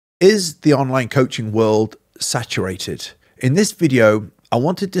Is the online coaching world saturated? In this video, I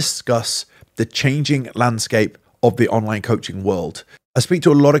want to discuss the changing landscape of the online coaching world. I speak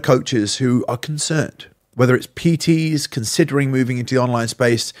to a lot of coaches who are concerned, whether it's PTs considering moving into the online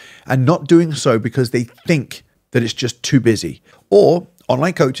space and not doing so because they think that it's just too busy, or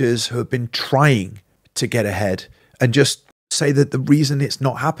online coaches who have been trying to get ahead and just say that the reason it's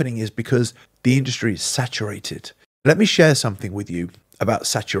not happening is because the industry is saturated. Let me share something with you about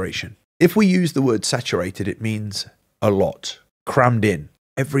saturation. If we use the word saturated, it means a lot, crammed in.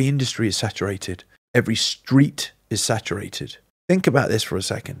 Every industry is saturated. Every street is saturated. Think about this for a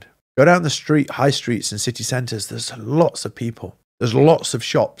second. Go down the street, high streets and city centers, there's lots of people. There's lots of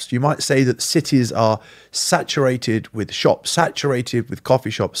shops. You might say that cities are saturated with shops, saturated with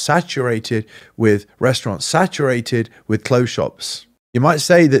coffee shops, saturated with restaurants, saturated with clothes shops. You might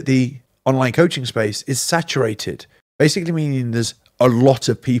say that the online coaching space is saturated, basically meaning there's a lot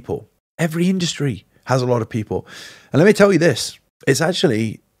of people. Every industry has a lot of people. And let me tell you this, it's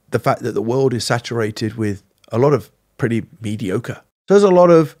actually the fact that the world is saturated with a lot of pretty mediocre. So there's a lot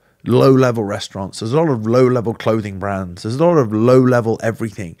of low-level restaurants. There's a lot of low-level clothing brands. There's a lot of low-level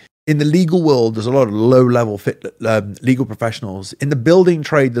everything. In the legal world, there's a lot of low-level legal professionals. In the building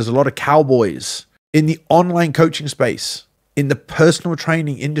trade, there's a lot of cowboys. In the online coaching space, in the personal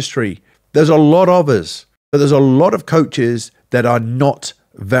training industry, there's a lot of us, but there's a lot of coaches that are not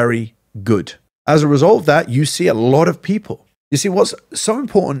very good. As a result of that, you see a lot of people. You see, what's so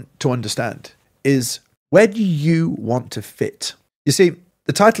important to understand is, where do you want to fit? You see,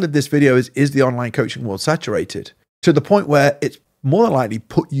 the title of this video is the online coaching world saturated? To the point where it's more than likely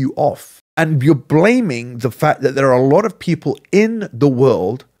put you off. And you're blaming the fact that there are a lot of people in the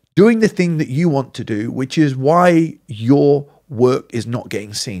world doing the thing that you want to do, which is why your work is not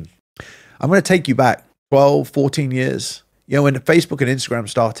getting seen. I'm going to take you back 12, 14 years. You know, when Facebook and Instagram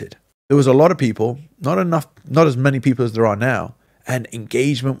started, there was a lot of people, not as many people as there are now. And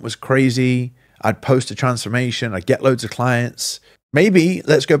engagement was crazy. I'd post a transformation. I'd get loads of clients. Maybe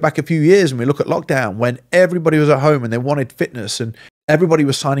let's go back a few years and we look at lockdown when everybody was at home and they wanted fitness and everybody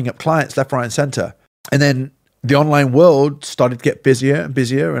was signing up clients left, right, and center. And then the online world started to get busier and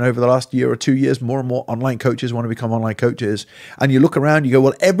busier. And over the last year or 2 years, more and more online coaches want to become online coaches. And you look around, you go,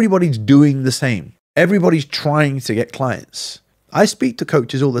 well, everybody's doing the same. Everybody's trying to get clients. I speak to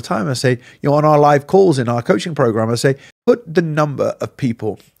coaches all the time. I say, on our live calls in our coaching program, I say, put the number of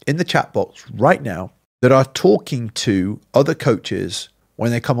people in the chat box right now that are talking to other coaches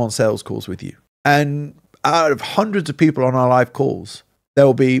when they come on sales calls with you. And out of hundreds of people on our live calls, there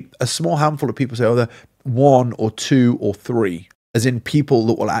will be a small handful of people say, oh, one or two or three, as in people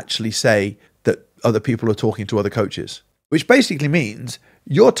that will actually say that other people are talking to other coaches, which basically means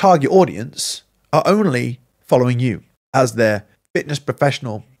your target audience are only following you as their fitness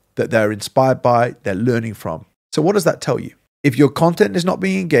professional that they're inspired by, they're learning from. So what does that tell you? If your content is not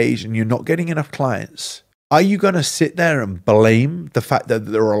being engaged and you're not getting enough clients, are you going to sit there and blame the fact that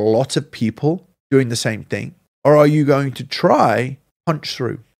there are a lot of people doing the same thing? Or are you going to try punch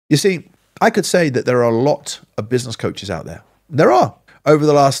through? You see, I could say that there are a lot of business coaches out there. There are. Over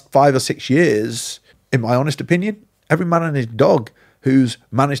the last 5 or 6 years, in my honest opinion, every man and his dog who's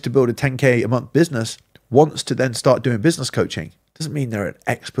managed to build a 10K a month business wants to then start doing business coaching. Doesn't mean they're an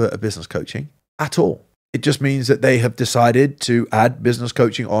expert at business coaching at all. It just means that they have decided to add business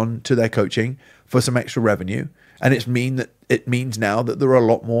coaching on to their coaching for some extra revenue. And it means now that there are a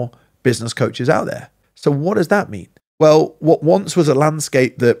lot more business coaches out there. So what does that mean? Well, what once was a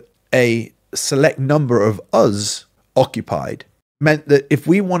landscape that a select number of us occupied meant that if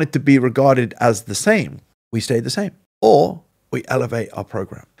we wanted to be regarded as the same, we stayed the same. Or we elevate our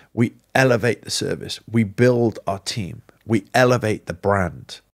program. We elevate the service. We build our team. We elevate the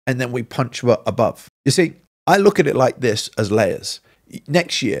brand. And then we punch above. You see, I look at it like this as layers.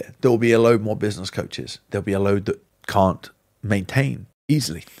 Next year, there will be a load more business coaches. There'll be a load that can't maintain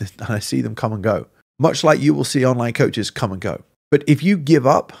easily. And I see them come and go. Much like you will see online coaches come and go. But if you give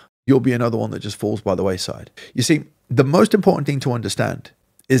up, you'll be another one that just falls by the wayside. You see, the most important thing to understand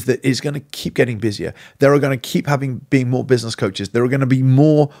is that it's going to keep getting busier. There are going to keep being more business coaches. There are going to be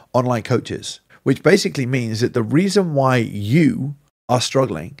more online coaches, which basically means that the reason why you are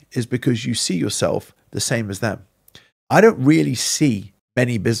struggling is because you see yourself the same as them. I don't really see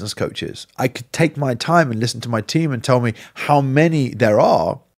many business coaches. I could take my time and listen to my team and tell me how many there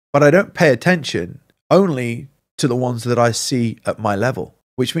are, but I don't pay attention only to the ones that I see at my level,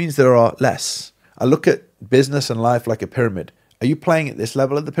 which means there are less. I look at business and life like a pyramid. Are you playing at this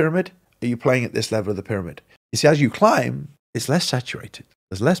level of the pyramid? Are you playing at this level of the pyramid? You see, as you climb, it's less saturated.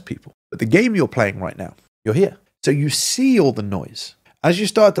 There's less people. But the game you're playing right now, you're here. So you see all the noise. As you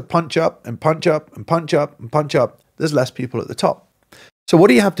start to punch up and punch up and punch up and punch up, there's less people at the top. So what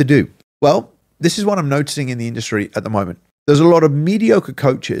do you have to do? Well, this is what I'm noticing in the industry at the moment. There's a lot of mediocre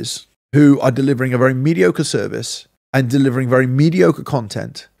coaches who are delivering a very mediocre service and delivering very mediocre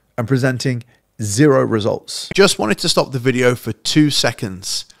content and presenting zero results. Just wanted to stop the video for 2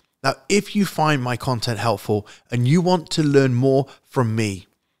 seconds. Now, if you find my content helpful and you want to learn more from me,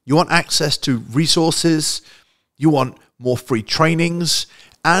 you want access to resources, you want more free trainings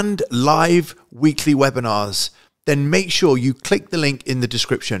and live weekly webinars, then make sure you click the link in the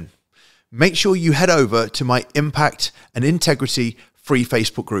description. Make sure you head over to my Impact and Integrity free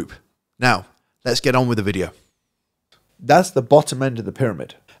Facebook group. Now, let's get on with the video. That's the bottom end of the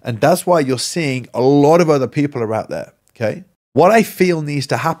pyramid. And that's why you're seeing a lot of other people are out there, okay? What I feel needs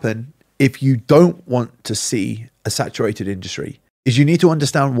to happen if you don't want to see a saturated industry is you need to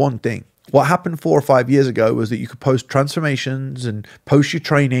understand one thing. What happened 4 or 5 years ago was that you could post transformations and post your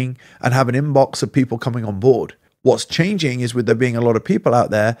training and have an inbox of people coming on board. What's changing is with there being a lot of people out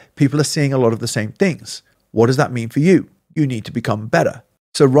there, people are seeing a lot of the same things. What does that mean for you? You need to become better.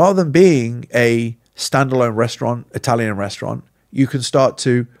 So rather than being a standalone restaurant, Italian restaurant, you can start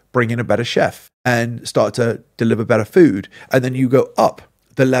to bring in a better chef and start to deliver better food. And then you go up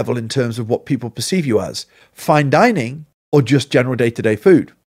the level in terms of what people perceive you as. Fine dining or just general day-to-day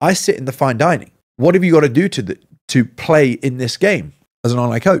food. I sit in the fine dining. What have you got to do to play in this game as an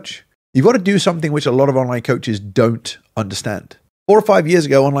online coach? You've got to do something which a lot of online coaches don't understand. 4 or 5 years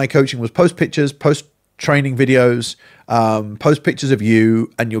ago, online coaching was post pictures, post training videos, post pictures of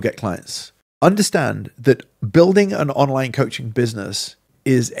you, and you'll get clients. Understand that building an online coaching business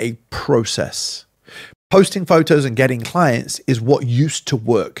is a process. Posting photos and getting clients is what used to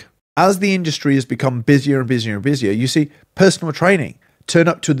work. As the industry has become busier and busier and busier, you see personal training. Turn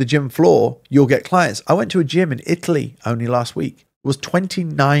up to the gym floor, you'll get clients. I went to a gym in Italy only last week. It was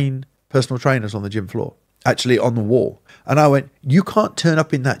 29 personal trainers on the gym floor, actually on the wall. And I went, you can't turn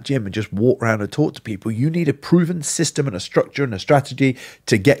up in that gym and just walk around and talk to people. You need a proven system and a structure and a strategy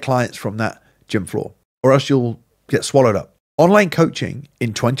to get clients from that gym floor, or else you'll get swallowed up. Online coaching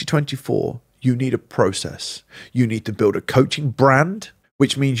in 2024, you need a process. You need to build a coaching brand,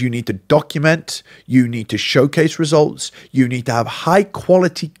 which means you need to document, you need to showcase results, you need to have high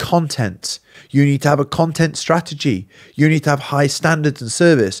quality content, you need to have a content strategy, you need to have high standards and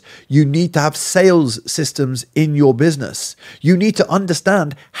service, you need to have sales systems in your business. You need to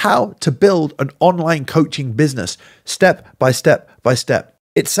understand how to build an online coaching business step by step by step.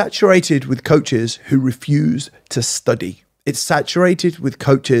 It's saturated with coaches who refuse to study. It's saturated with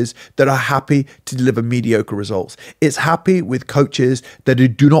coaches that are happy to deliver mediocre results. It's happy with coaches that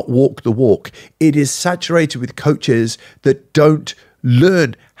do not walk the walk. It is saturated with coaches that don't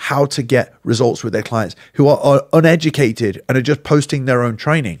learn how to get results with their clients, who are uneducated and are just posting their own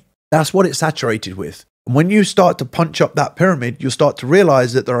training. That's what it's saturated with. And when you start to punch up that pyramid, you'll start to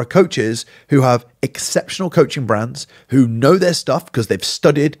realize that there are coaches who have exceptional coaching brands, who know their stuff because they've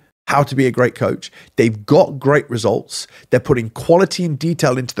studied how to be a great coach. They've got great results. They're putting quality and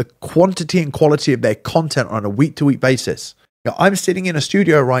detail into the quantity and quality of their content on a week-to-week basis. Now, I'm sitting in a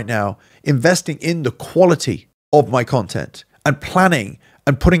studio right now, investing in the quality of my content and planning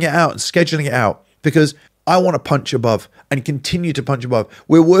and putting it out and scheduling it out because I want to punch above and continue to punch above.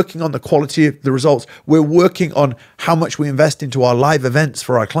 We're working on the quality of the results. We're working on how much we invest into our live events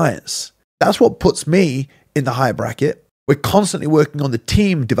for our clients. That's what puts me in the higher bracket. We're constantly working on the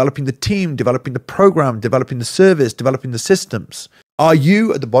team, developing the program, developing the service, developing the systems. Are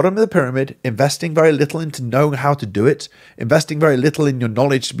you at the bottom of the pyramid, investing very little into knowing how to do it, investing very little in your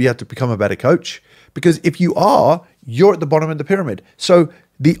knowledge to be able to become a better coach? Because if you are, you're at the bottom of the pyramid. So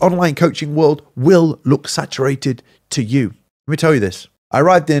the online coaching world will look saturated to you. Let me tell you this. I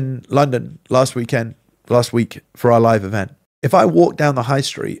arrived in London last week for our live event. If I walk down the high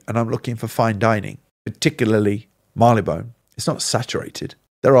street and I'm looking for fine dining, particularly Marylebone, it's not saturated.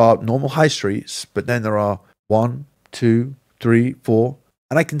 There are normal high streets, but then there are 1, 2, 3, 4,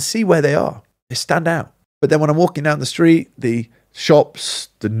 and I can see where they are. They stand out. But then when I'm walking down the street, the shops,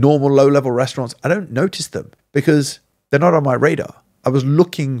 the normal low-level restaurants, I don't notice them because they're not on my radar. I was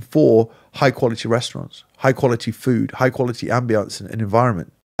looking for high-quality restaurants, high-quality food, high-quality ambience and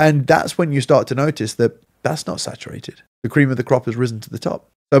environment. And that's when you start to notice that that's not saturated. The cream of the crop has risen to the top.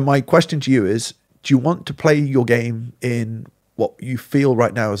 So my question to you is, do you want to play your game in what you feel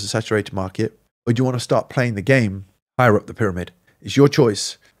right now is a saturated market, or do you want to start playing the game higher up the pyramid? It's your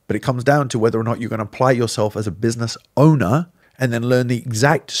choice, but it comes down to whether or not you're going to apply yourself as a business owner and then learn the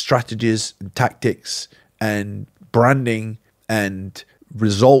exact strategies and tactics and branding and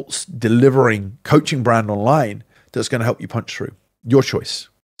results delivering coaching brand online that's going to help you punch through. Your choice.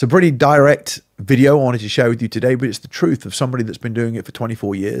 It's a pretty direct video I wanted to share with you today, but it's the truth of somebody that's been doing it for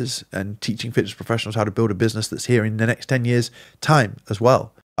 24 years and teaching fitness professionals how to build a business that's here in the next 10 years' time as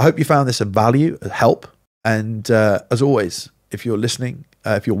well. I hope you found this of value, a help. And as always, if you're listening,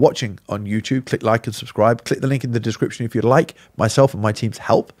 if you're watching on YouTube, click like and subscribe. Click the link in the description if you'd like myself and my team's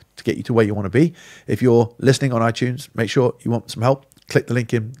help to get you to where you want to be. If you're listening on iTunes, make sure you want some help. Click the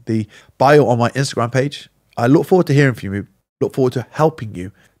link in the bio on my Instagram page. I look forward to hearing from you. Look forward to helping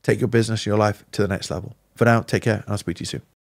you take your business, your life to the next level. For now, take care, and I'll speak to you soon.